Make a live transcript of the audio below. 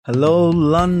Hello,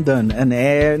 London, and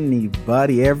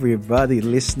everybody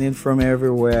listening from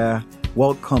everywhere.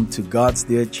 Welcome to God's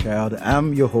Dear Child.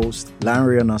 I'm your host,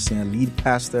 Lanre Onosin, lead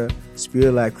pastor,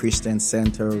 Spirit Life Christian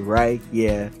Center, right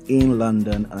here in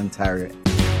London, Ontario.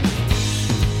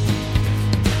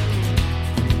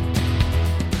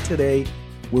 Today,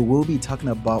 we will be talking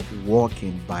about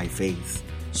walking by faith.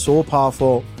 So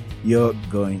powerful, you're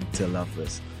going to love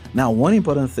this. Now, one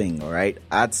important thing, all right?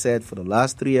 I'd said for the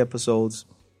last 3 episodes,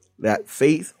 that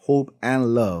faith, hope,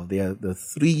 and love, they are the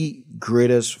 3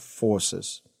 greatest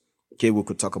forces. Okay, we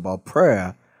could talk about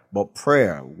prayer, but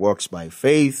prayer works by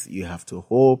faith. You have to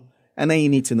hope, and then you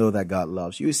need to know that God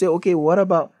loves you. You say, okay, what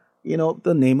about,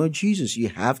 the name of Jesus? You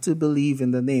have to believe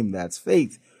in the name. That's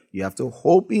faith. You have to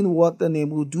hope in what the name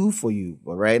will do for you,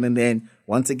 all right? And then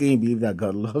once again, you believe that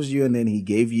God loves you, and then he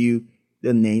gave you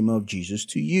the name of Jesus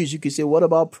to use. You could say, what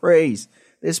about praise?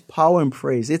 There's power in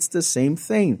praise. It's the same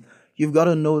thing. You've got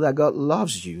to know that God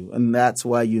loves you, and that's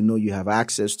why you know you have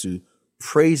access to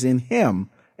praising him.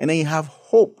 And then you have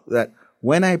hope that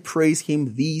when I praise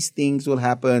him, these things will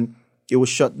happen. It will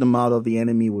shut the mouth of the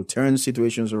enemy, will turn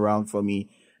situations around for me.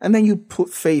 And then you put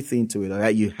faith into it. All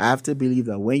right? You have to believe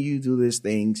that when you do these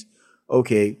things,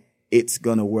 okay, it's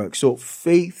going to work. So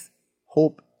faith,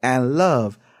 hope, and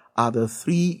love are the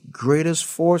 3 greatest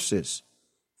forces.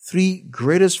 3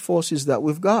 greatest forces that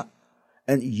we've got.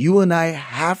 And you and I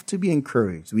have to be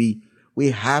encouraged. We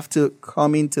have to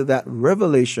come into that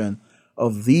revelation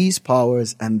of these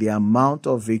powers and the amount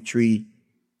of victory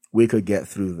we could get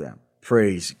through them.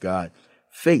 Praise God.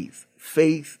 Faith,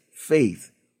 faith,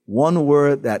 faith. One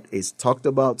word that is talked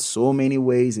about so many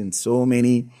ways in so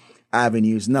many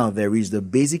avenues. Now, there is the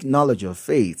basic knowledge of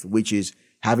faith, which is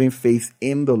having faith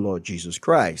in the Lord Jesus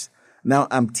Christ. Now,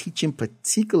 I'm teaching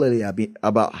particularly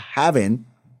about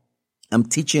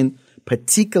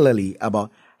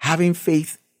having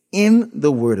faith in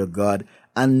the Word of God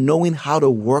and knowing how to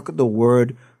work the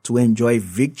Word to enjoy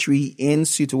victory in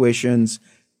situations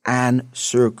and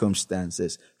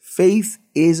circumstances. Faith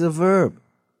is a verb.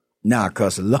 Now,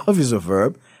 because love is a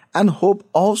verb and hope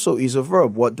also is a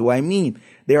verb. What do I mean?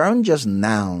 They aren't just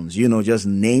nouns, just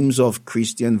names of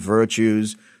Christian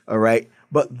virtues, all right?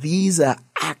 But these are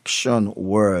action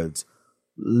words.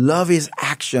 Love is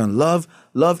action. Love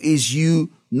is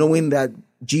you knowing that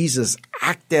Jesus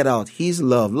acted out his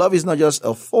love. Love is not just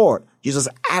a thought. Jesus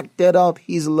acted out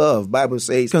his love. Bible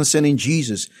says concerning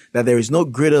Jesus that there is no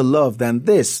greater love than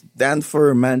this, than for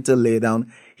a man to lay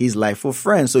down his life for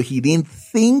friends. So he didn't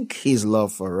think his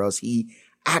love for us. He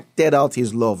acted out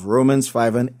his love. Romans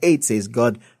 5:8 says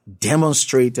God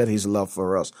demonstrated his love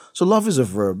for us. So love is a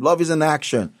verb. Love is an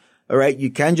action. All right. You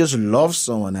can't just love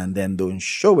someone and then don't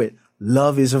show it.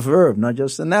 Love is a verb, not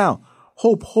just a noun.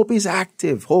 Hope is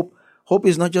active. Hope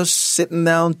is not just sitting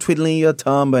down, twiddling your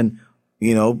thumb and,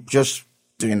 just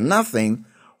doing nothing.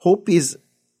 Hope is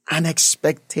an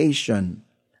expectation,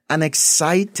 an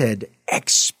excited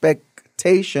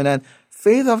expectation. And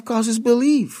faith, of course, is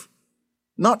belief,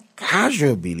 not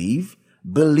casual belief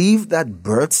that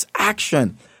births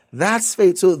action. That's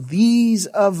faith. So these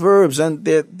are verbs and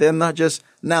they're not just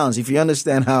nouns. If you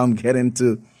understand how I'm getting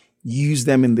to use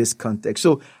them in this context.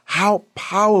 So how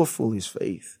powerful is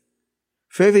faith?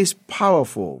 Faith is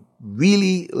powerful,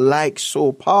 really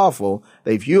so powerful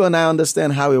that if you and I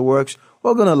understand how it works,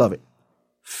 we're going to love it.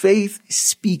 Faith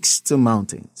speaks to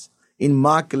mountains. In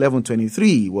Mark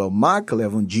 11:23, Mark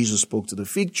 11, Jesus spoke to the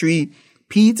fig tree.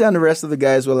 Peter and the rest of the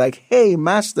guys were like, hey,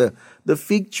 master, the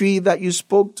fig tree that you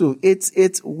spoke to,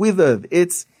 it's withered.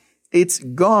 It's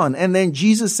gone. And then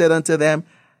Jesus said unto them,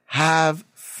 have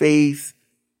faith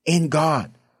in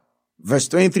God. Verse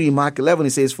 23, Mark 11,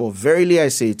 it says, for verily I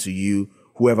say to you,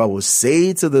 whoever will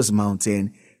say to this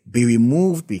mountain, be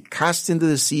removed, be cast into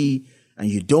the sea, and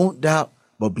you don't doubt,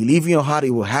 but believe in your heart it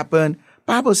will happen.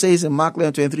 Bible says in Mark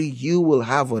 11:23, you will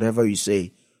have whatever you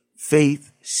say.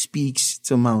 Faith speaks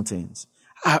to mountains.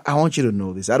 I want you to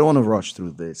know this. I don't want to rush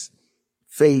through this.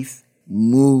 Faith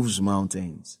moves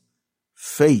mountains.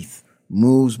 Faith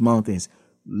moves mountains.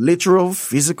 Literal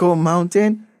physical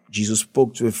mountain. Jesus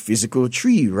spoke to a physical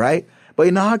tree, right? But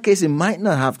in our case, it might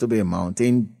not have to be a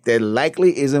mountain. There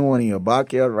likely isn't one in your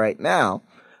backyard right now,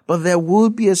 but there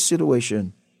would be a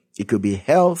situation. It could be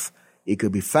health. It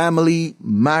could be family,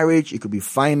 marriage. It could be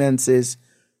finances.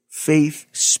 Faith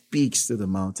speaks to the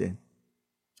mountain.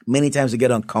 Many times we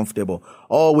get uncomfortable.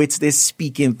 Oh, it's this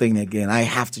speaking thing again. I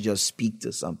have to just speak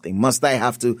to something. Must I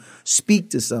have to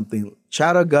speak to something?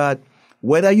 Child of God,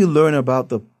 whether you learn about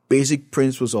the basic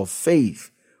principles of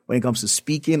faith when it comes to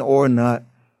speaking or not,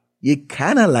 you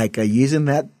kind of are using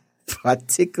that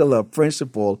particular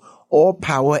principle or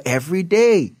power every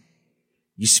day.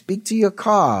 You speak to your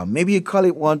car. Maybe you call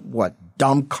it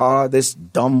dumb car, this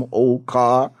dumb old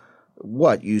car.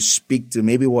 You speak to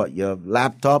your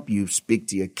laptop. You speak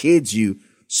to your kids. You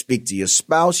speak to your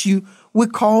spouse. We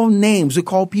call names. We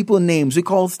call people names. We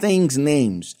call things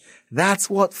names. That's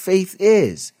what faith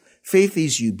is. Faith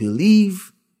is you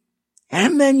believe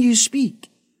and then you speak.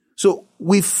 So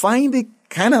we find it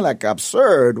kind of like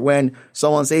absurd when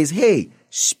someone says, hey,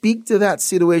 speak to that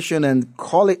situation and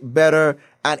call it better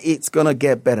and it's going to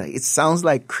get better. It sounds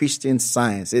like Christian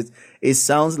Science. It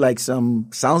sounds like some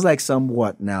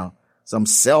what now? Some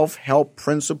self-help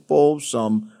principle,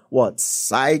 some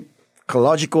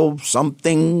psychological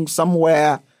something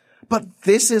somewhere. But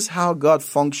this is how God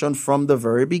functioned from the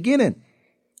very beginning.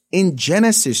 In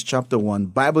Genesis chapter 1,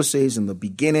 Bible says in the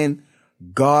beginning,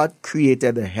 God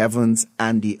created the heavens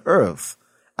and the earth.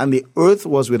 And the earth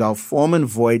was without form and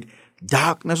void.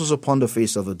 Darkness was upon the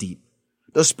face of the deep.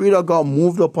 The Spirit of God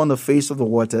moved upon the face of the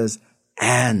waters,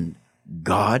 and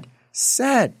God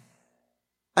said.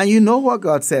 And you know what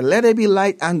God said? Let there be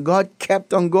light, and God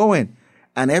kept on going.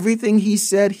 And everything he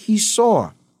said, he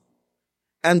saw.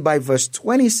 And by verse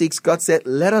 26, God said,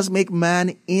 let us make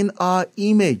man in our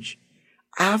image,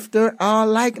 after our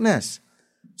likeness.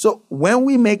 So when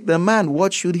we make the man,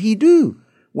 what should he do?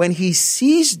 When he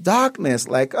sees darkness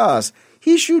like us,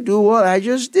 he should do what I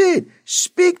just did.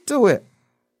 Speak to it.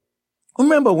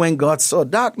 Remember when God saw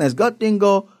darkness, God didn't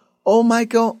go, oh,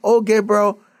 Michael, oh,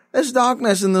 Gabriel, there's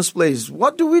darkness in this place.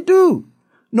 What do we do?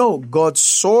 No, God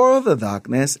saw the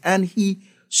darkness and he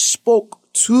spoke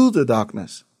to the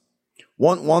darkness.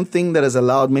 One thing that has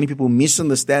allowed many people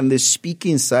misunderstand this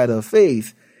speaking side of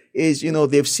faith is,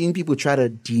 they've seen people try to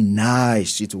deny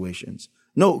situations.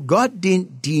 No, God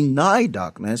didn't deny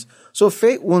darkness. So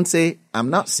faith won't say, I'm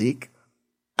not sick.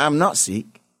 I'm not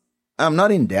sick. I'm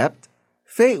not in debt.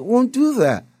 Faith won't do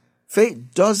that.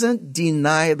 Faith doesn't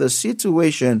deny the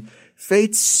situation.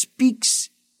 Faith speaks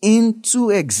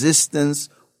into existence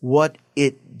what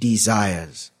it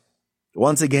desires.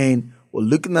 Once again, we're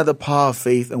looking at the power of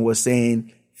faith and we're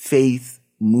saying faith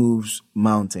moves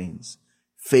mountains.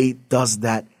 Faith does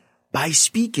that by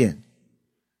speaking.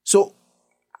 So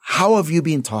how have you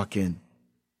been talking?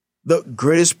 The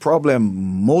greatest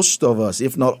problem most of us,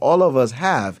 if not all of us,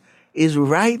 have is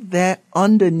right there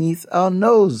underneath our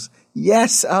nose.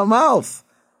 Yes, our mouth.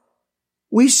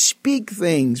 We speak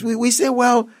things. We say,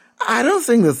 well, I don't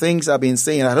think the things I've been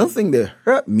saying, I don't think they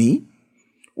hurt me.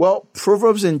 Well,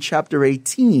 Proverbs in chapter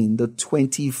 18, the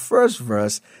 21st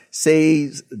verse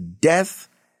says, death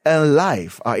and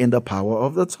life are in the power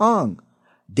of the tongue.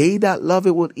 They that love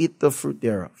it will eat the fruit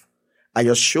thereof. I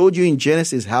just showed you in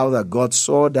Genesis how that God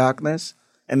saw darkness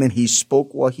and then he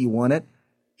spoke what he wanted.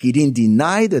 He didn't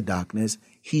deny the darkness.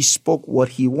 He spoke what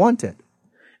he wanted.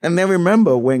 And then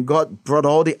remember when God brought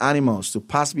all the animals to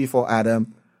pass before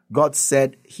Adam, God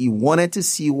said he wanted to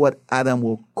see what Adam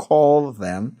will call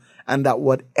them and that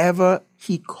whatever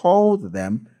he called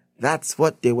them, that's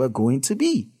what they were going to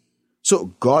be.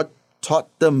 So God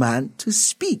taught the man to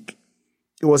speak.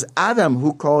 It was Adam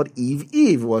who called Eve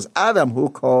Eve. It was Adam who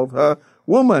called her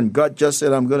woman. God just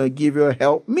said, I'm going to give you a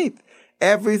helpmeet.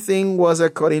 Everything was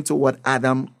according to what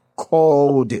Adam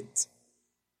called it.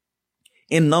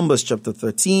 In Numbers chapter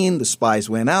 13, the spies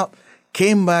went out,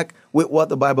 came back with what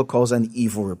the Bible calls an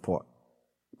evil report.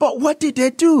 But what did they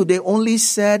do? They only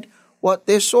said what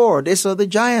they saw. They saw the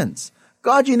giants.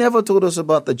 God, you never told us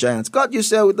about the giants. God, you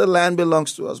said the land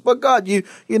belongs to us. But God, you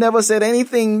never said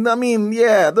anything. I mean,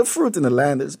 yeah, the fruit in the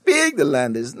land is big. The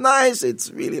land is nice.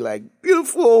 It's really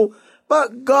beautiful.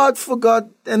 But God forgot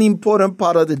an important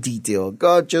part of the detail.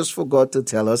 God just forgot to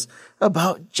tell us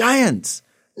about giants.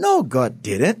 No, God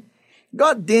didn't.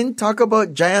 God didn't talk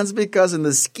about giants because in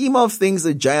the scheme of things,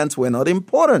 the giants were not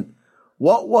important.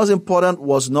 What was important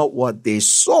was not what they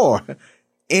saw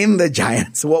in the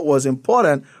giants. What was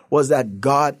important was that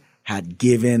God had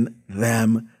given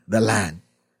them the land.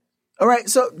 All right.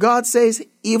 So God says,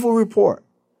 evil report.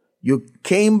 You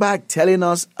came back telling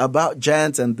us about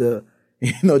giants and the,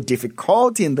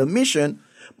 difficulty in the mission.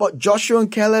 But Joshua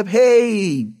and Caleb,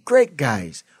 hey, great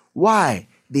guys. Why?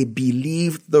 They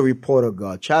believed the report of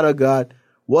God. Child of God,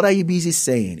 what are you busy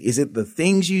saying? Is it the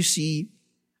things you see?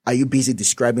 Are you busy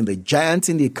describing the giants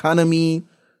in the economy,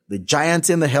 the giants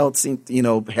in the health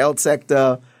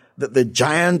sector, the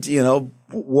giant,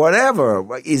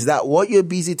 whatever? Is that what you're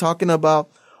busy talking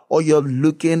about? Or you're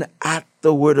looking at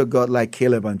the word of God like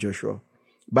Caleb and Joshua?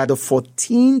 By the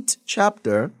 14th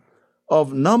chapter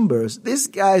of Numbers, these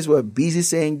guys were busy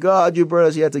saying, God, you brought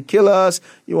us here to kill us.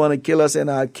 You want to kill us and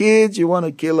our kids. You want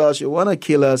to kill us. You want to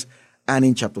kill us. And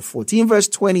in chapter 14, verse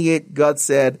 28, God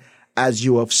said, As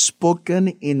you have spoken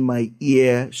in my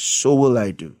ear, so will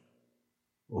I do.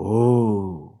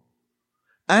 Oh.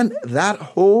 And that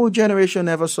whole generation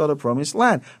never saw the promised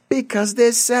land because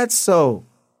they said so.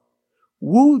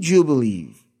 Would you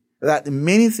believe that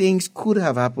many things could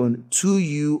have happened to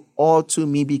you or to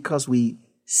me because we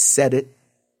said it?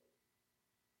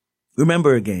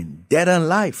 Remember again, death and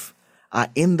life are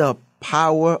in the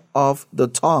power of the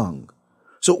tongue.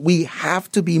 So we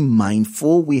have to be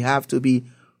mindful. We have to be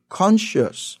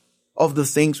conscious of the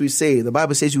things we say. The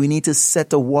Bible says we need to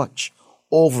set a watch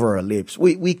over our lips.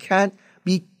 We can't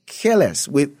be careless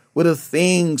with the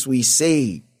things we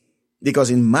say.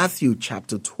 Because in Matthew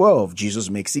chapter 12, Jesus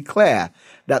makes it clear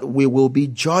that we will be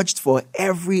judged for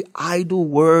every idle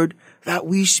word that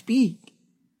we speak.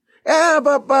 Yeah,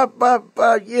 but,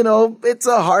 it's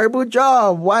a horrible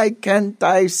job. Why can't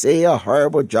I say a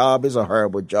horrible job is a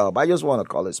horrible job? I just want to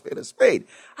call a spade a spade.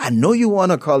 I know you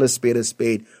want to call a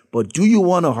spade, but do you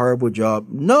want a horrible job?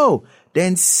 No.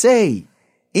 Then say,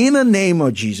 in the name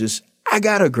of Jesus, I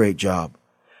got a great job.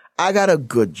 I got a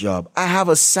good job. I have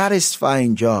a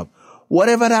satisfying job.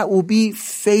 Whatever that will be,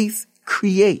 faith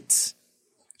creates.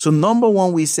 So number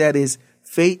one we said is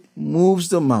faith moves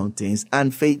the mountains,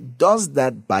 and faith does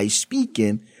that by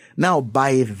speaking. Now,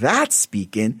 by that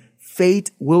speaking,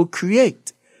 faith will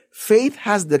create. Faith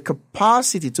has the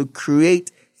capacity to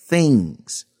create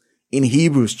things. In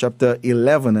Hebrews chapter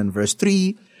 11 and verse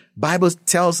 3, Bible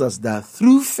tells us that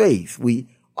through faith we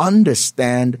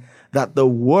understand that the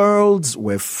worlds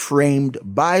were framed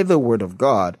by the word of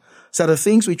God. So the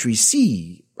things which we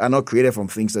see are not created from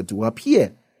things that do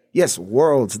appear. Yes,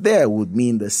 worlds there would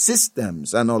mean the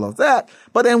systems and all of that.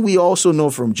 But then we also know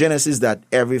from Genesis that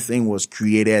everything was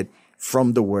created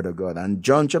from the word of God. And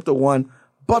John chapter 1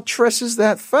 buttresses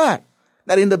that fact,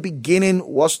 that in the beginning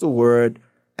was the word,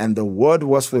 and the word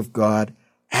was with God,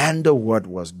 and the word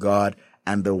was God,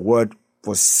 and the word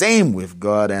was same with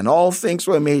God, and all things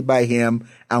were made by him,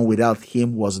 and without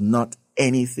him was not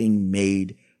anything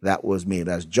made that was made.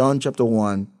 That's John chapter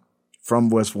 1 from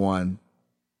verse 1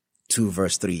 to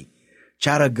verse 3.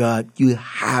 Child of God, you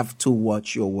have to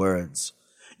watch your words.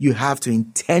 You have to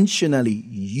intentionally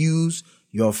use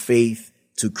your faith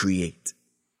to create.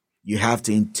 You have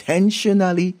to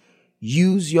intentionally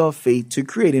use your faith to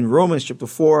create. In Romans chapter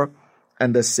 4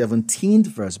 and the 17th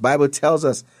verse, Bible tells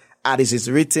us, as it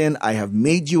is written, I have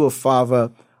made you a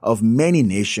father of many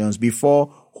nations,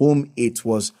 before whom it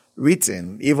was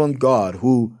written, even God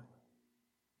who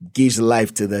gives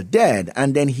life to the dead.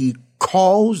 And then he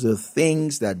calls the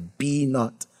things that be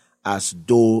not as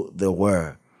though they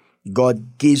were.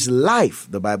 God gives life,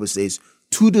 the Bible says,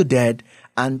 to the dead,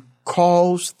 and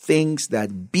calls things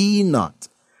that be not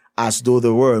as though they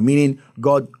were. Meaning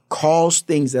God calls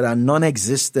things that are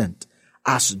non-existent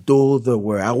as though they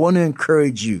were. I want to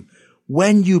encourage you,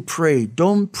 when you pray,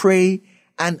 don't pray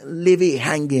and leave it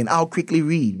hanging. I'll quickly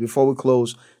read before we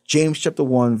close. James chapter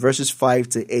 1 verses 5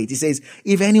 to 8. He says,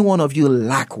 if any one of you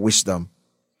lack wisdom,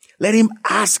 let him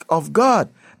ask of God,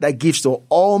 that gives to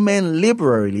all men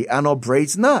liberally and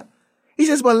upbraids not. He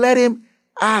says, but let him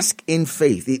ask in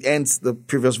faith. It ends the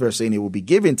previous verse saying it will be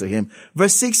given to him.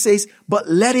 Verse 6 says, but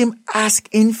let him ask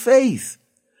in faith,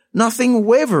 nothing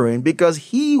wavering, because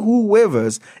he who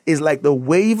wavers is like the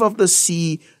wave of the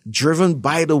sea, driven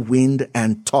by the wind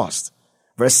and tossed.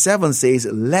 Verse 7 says,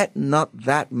 let not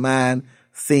that man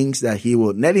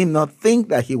let him not think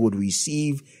that he would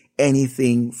receive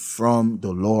anything from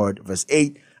the Lord. Verse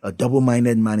 8, a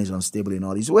double-minded man is unstable in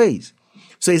all his ways.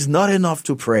 So it's not enough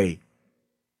to pray.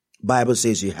 Bible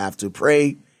says you have to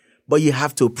pray, but you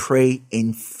have to pray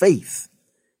in faith,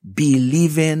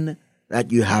 believing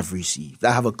that you have received.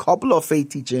 I have a couple of faith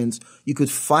teachings. You could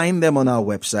find them on our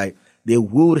website. They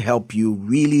would help you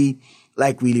really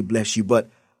bless you. But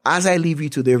as I leave you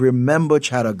today, remember,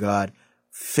 child of God,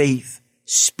 faith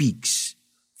speaks.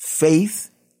 Faith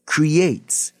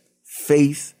creates.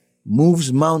 Faith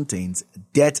moves mountains.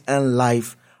 Death and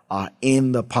life are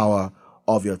in the power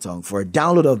of your tongue. For a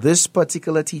download of this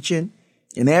particular teaching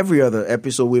and every other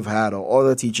episode we've had or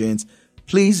other teachings,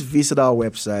 please visit our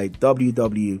website,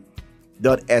 www.solcc.ca.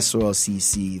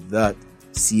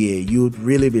 You'd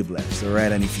really be blessed. All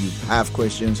right. And if you have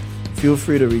questions, feel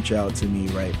free to reach out to me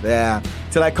right there.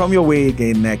 Till I come your way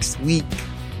again next week,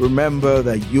 remember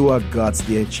that you are God's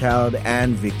dear child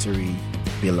and victory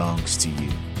belongs to you.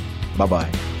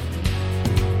 Bye-bye.